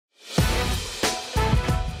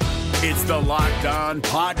It's the Locked On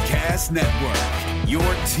Podcast Network, your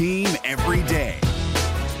team every day.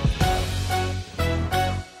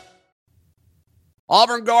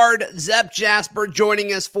 Auburn guard Zep Jasper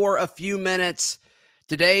joining us for a few minutes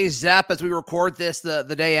today. Zep, as we record this the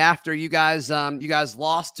day after you guys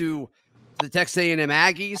lost to the Texas A&M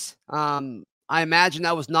Aggies. I imagine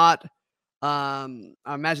that was not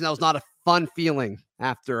a fun feeling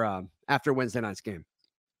after Wednesday night's game.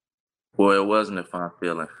 Well, it wasn't a fun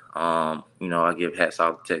feeling. I give hats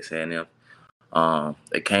off to Texas A&M.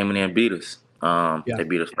 They came in and beat us. They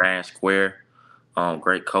beat us fair and square.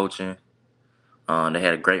 Great coaching. They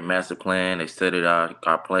had a great master plan. They studied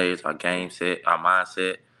our plays, our game set, our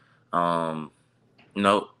mindset.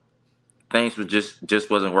 Things were just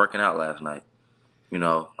wasn't working out last night.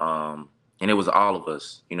 And it was all of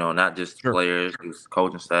us. Not just the players, it was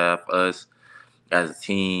coaching staff, us as a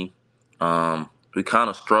team. We kind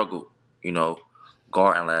of struggled,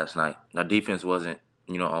 guarding last night. Our defense wasn't,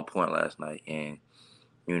 on point last night. And,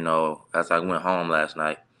 as I went home last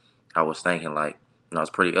night, I was thinking, I was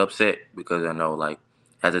pretty upset because I know,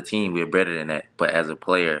 as a team, we're better than that. But as a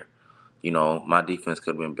player, my defense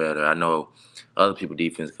could have been better. I know other people's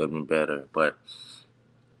defense could have been better. But,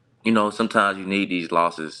 sometimes you need these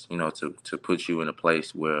losses, to put you in a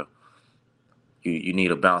place where you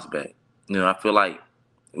need a bounce back. I feel like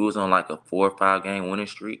it was on a 4 or 5 game winning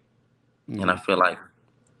streak. Mm-hmm. And I feel like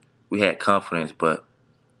we had confidence, but,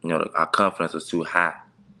 our confidence was too high.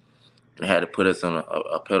 It had to put us on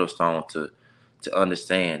a pedestal to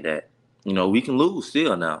understand that, we can lose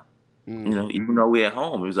still now. Mm-hmm. Even though we're at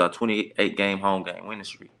home, it was our 28-game home game winning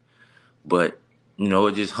streak. But,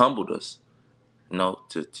 it just humbled us,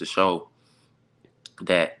 to show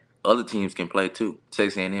that other teams can play too.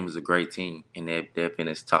 Texas A&M is a great team, and they're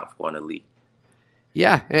finished top 4 in the league.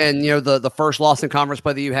 Yeah, and the first loss in conference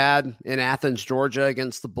play that you had in Athens, Georgia,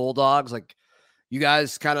 against the Bulldogs, you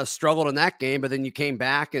guys kind of struggled in that game, but then you came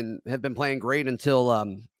back and have been playing great until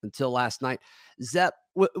last night. Zep,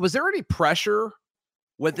 was there any pressure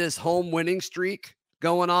with this home winning streak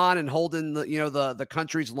going on and holding the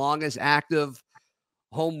country's longest active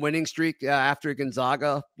home winning streak after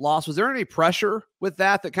Gonzaga loss? Was there any pressure with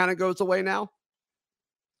that kind of goes away now?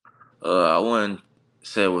 I wouldn't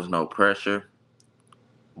say it was no pressure,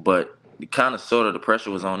 but kind of sort of the pressure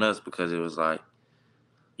was on us because it was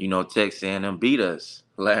Texas A&M beat us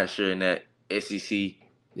last year in that SEC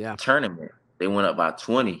tournament. They went up by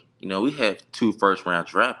 20. We had 2 first-round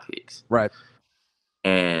draft picks. Right.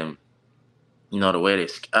 And, the way they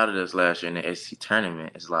scouted us last year in the SEC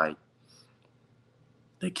tournament is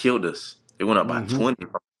they killed us. They went up by 20, if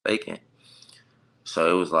I'm mistaken. So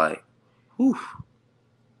it was whew.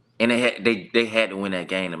 And they had to win that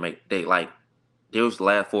game to make they was the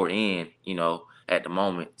last 4 in, at the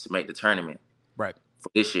moment to make the tournament. Right.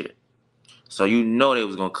 For this year. So they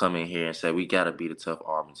was gonna come in here and say, we gotta beat a tough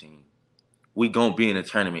Auburn team. We gonna be in the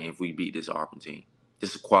tournament if we beat this Auburn team. This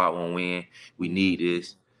is a quad 1 win. We need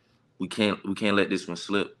this. We can't let this one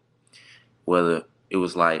slip. Whether it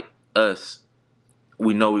was us,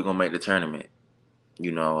 we know we're gonna make the tournament.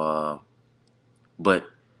 But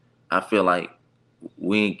I feel like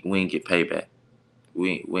we ain't get payback.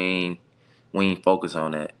 We ain't focus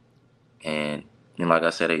on that. And like I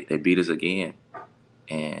said, they beat us again.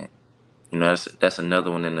 And that's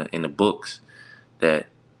another one in the books that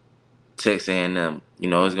Texas A&M,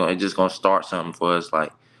 it's just gonna start something for us.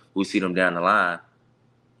 We see them down the line,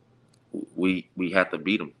 we have to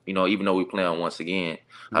beat them. Even though we play them once again,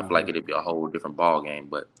 I feel like it'd be a whole different ball game.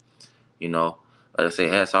 But like I say,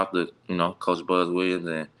 hats off to Coach Buzz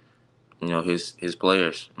Williams and his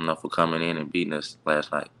players, for coming in and beating us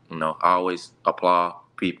last night. I always applaud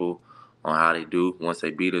people on how they do once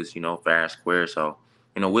they beat us, fair and square. So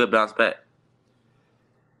we'll bounce back.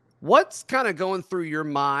 What's kind of going through your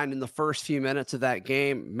mind in the first few minutes of that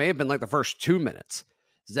game? May have been the first 2 minutes.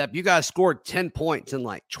 Zep, you guys scored 10 points in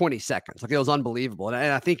 20 seconds. It was unbelievable.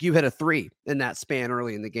 And I think you hit a 3 in that span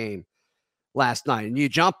early in the game last night. And you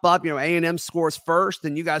jump up, A&M scores first,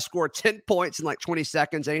 and you guys score 10 points in 20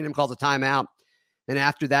 seconds. A&M calls a timeout. And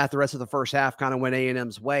after that, the rest of the first half kind of went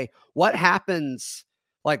A&M's way. What happens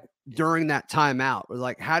during that timeout?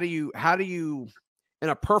 Or how do you in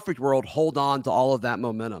a perfect world, hold on to all of that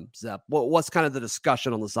momentum, Zep? What's kind of the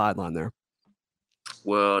discussion on the sideline there?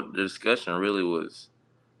 Well, the discussion really was,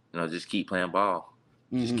 just keep playing ball.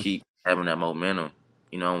 Just keep having that momentum.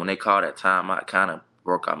 When they called that timeout, it kind of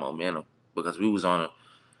broke our momentum because we was on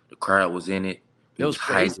the crowd was in it. It was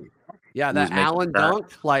crazy. Yeah, that Allen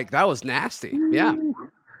dunk, that was nasty. Yeah.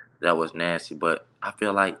 That was nasty. But I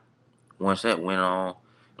feel like once that went on,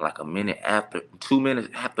 a minute after, 2 minutes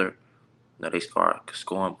after, they start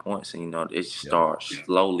scoring points, and it starts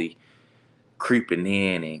slowly creeping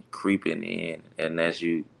in, and as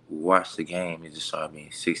you watch the game, it just started being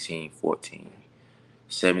 16-14,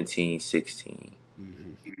 17-16,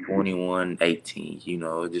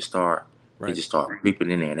 21-18. It just start Right. it just start creeping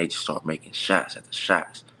in there, and they just start making shots after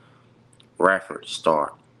shots. Radford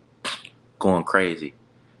start going crazy.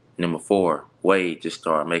 Number 4, Wade just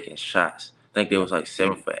started making shots. I think they was like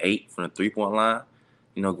 7 for 8 from the 3-point line,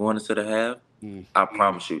 going into the half. I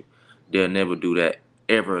promise you, they'll never do that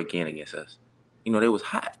ever again against us. They was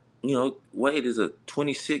hot. Wade is a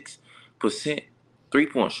 26%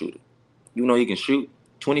 3-point shooter. He can shoot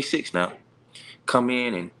 26 now. Come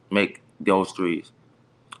in and make those threes.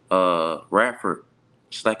 Radford,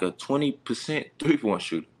 just like a 20% 3-point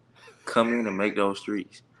shooter. Come in and make those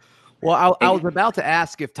threes. Well, I was about to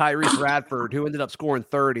ask if Tyrese Radford, who ended up scoring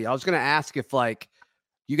 30, I was going to ask if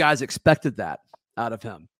you guys expected that out of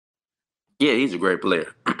him. Yeah, he's a great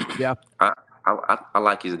player. Yeah, I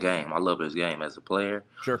like his game. I love his game as a player.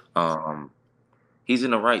 Sure. He's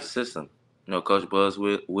in the right system. Coach Buzz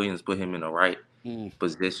Williams put him in the right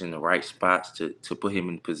position, the right spots to put him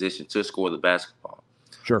in position to score the basketball.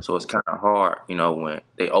 Sure. So it's kind of hard, when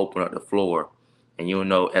they open up the floor, and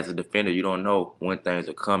as a defender, you don't know when things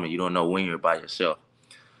are coming. You don't know when you're by yourself.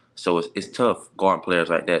 So it's tough guarding players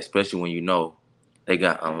like that, especially when they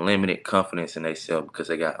got unlimited confidence in themselves, because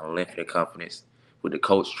they got unlimited confidence with the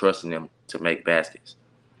coach trusting them to make baskets.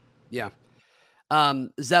 Yeah.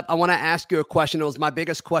 Zep, I want to ask you a question. It was my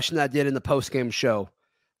biggest question that I did in the post-game show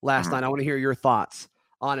last night. I want to hear your thoughts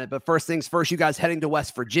on it. But first things first, you guys heading to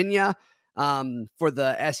West Virginia for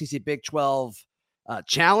the SEC Big 12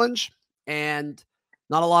 Challenge. And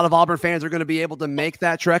not a lot of Auburn fans are going to be able to make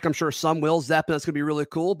that trek. I'm sure some will, Zep, and that's going to be really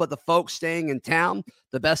cool. But the folks staying in town,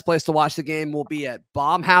 the best place to watch the game will be at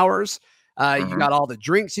Baumhauer's. You got all the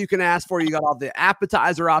drinks you can ask for. You got all the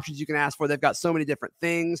appetizer options you can ask for. They've got so many different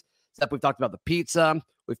things. Except we've talked about the pizza.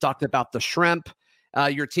 We've talked about the shrimp.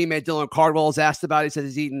 Your teammate Dylan Cardwell has asked about it. He said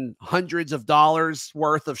he's eaten hundreds of dollars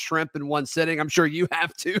worth of shrimp in one sitting. I'm sure you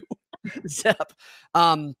have too, Zep.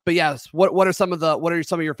 But yes, what are some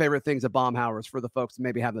of your favorite things at Baumhauer's for the folks that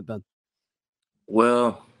maybe haven't been?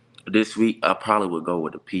 Well, this week I probably would go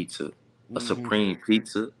with a pizza, a supreme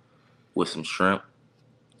pizza with some shrimp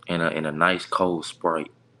and a nice cold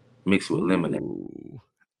Sprite mixed with lemonade.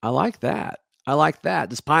 I like that.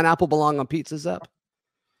 Does pineapple belong on pizza, Zep?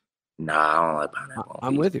 Nah, I don't like pineapple.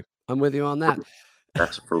 I'm with you. I'm with you on that.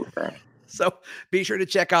 That's a fruit thing. So be sure to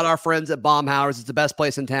check out our friends at Baumhauer's. It's the best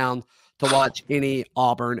place in town to watch any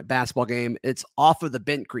Auburn basketball game. It's off of the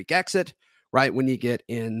Bent Creek exit, right when you get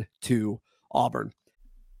into Auburn.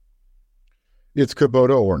 It's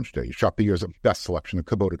Kubota Orange Day. Shop the year's best selection of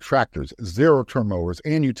Kubota tractors, zero-turn mowers,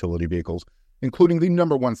 and utility vehicles, including the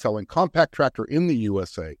 #1 selling compact tractor in the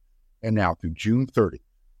USA. And now through June 30,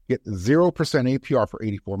 get 0% APR for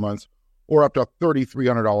 84 months or up to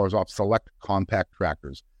 $3,300 off select compact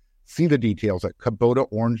tractors. See the details at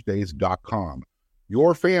KubotaOrangeDays.com.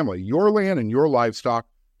 Your family, your land, and your livestock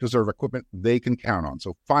deserve equipment they can count on.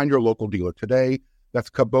 So find your local dealer today. That's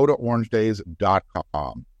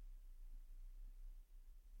KubotaOrangeDays.com.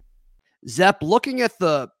 Zep, looking at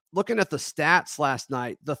the stats last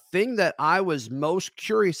night, the thing that I was most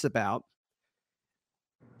curious about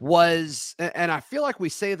was, and I feel like we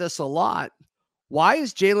say this a lot, why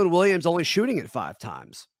is Jalen Williams only shooting it 5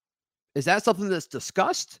 times? Is that something that's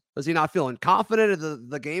discussed? Is he not feeling confident in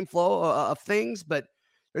the game flow of things? But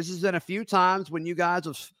there's just been a few times when you guys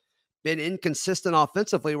have been inconsistent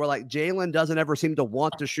offensively where Jalen doesn't ever seem to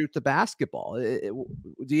want to shoot the basketball.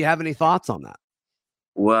 Do you have any thoughts on that?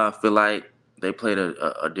 Well, I feel like they played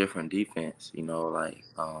a different defense, it's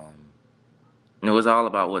all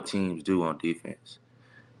about what teams do on defense.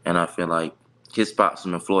 And I feel like his spots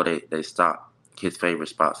on the floor, they stopped his favorite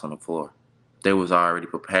spots on the floor. They was already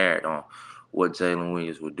prepared on what Jalen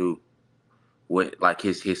Williams would do. What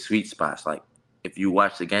his sweet spots. If you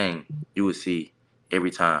watch the game, you would see every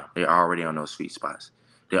time they're already on those sweet spots.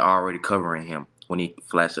 They're already covering him when he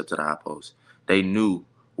flashed up to the high post. They knew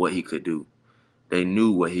what he could do. They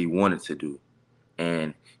knew what he wanted to do.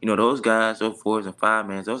 And, those guys, those 4s and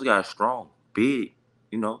 5-mans, those guys strong, big,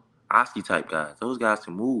 Oski type guys. Those guys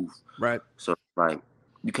can move. Right. So,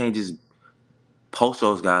 you can't just post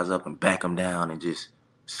those guys up and back them down and just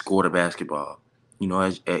score the basketball.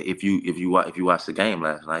 If you watch the game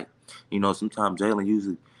last night, sometimes Jalen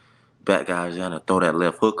usually back guys down and throw that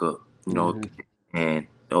left hook up, and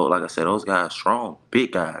like I said, those guys strong,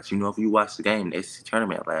 big guys. If you watch the game, the SEC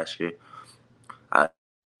tournament last year,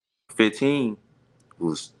 15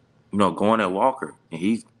 was, going at Walker, and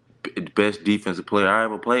he's the best defensive player I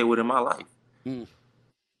ever played with in my life. and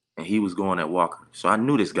he was going at Walker. So I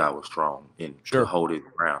knew this guy was strong and could hold it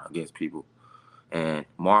around against people. And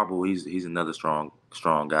Marble, he's another strong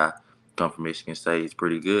guy. Come from Michigan State, he's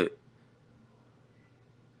pretty good.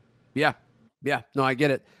 Yeah. No, I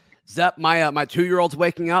get it. Zep, my 2-year-old's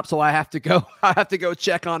waking up, so I have to go. I have to go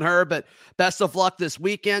check on her. But best of luck this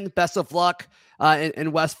weekend. Best of luck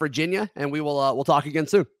in West Virginia, and we'll talk again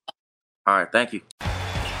soon. All right, thank you.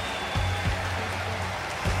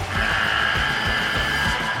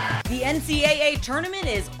 The NCAA tournament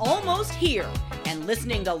is almost here, and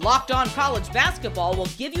listening to Locked On College Basketball will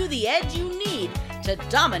give you the edge you need to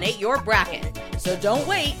dominate your bracket. So don't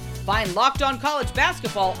wait. Find Locked On College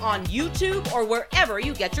Basketball on YouTube or wherever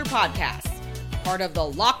you get your podcasts. Part of the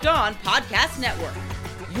Locked On Podcast Network.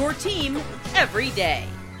 Your team every day.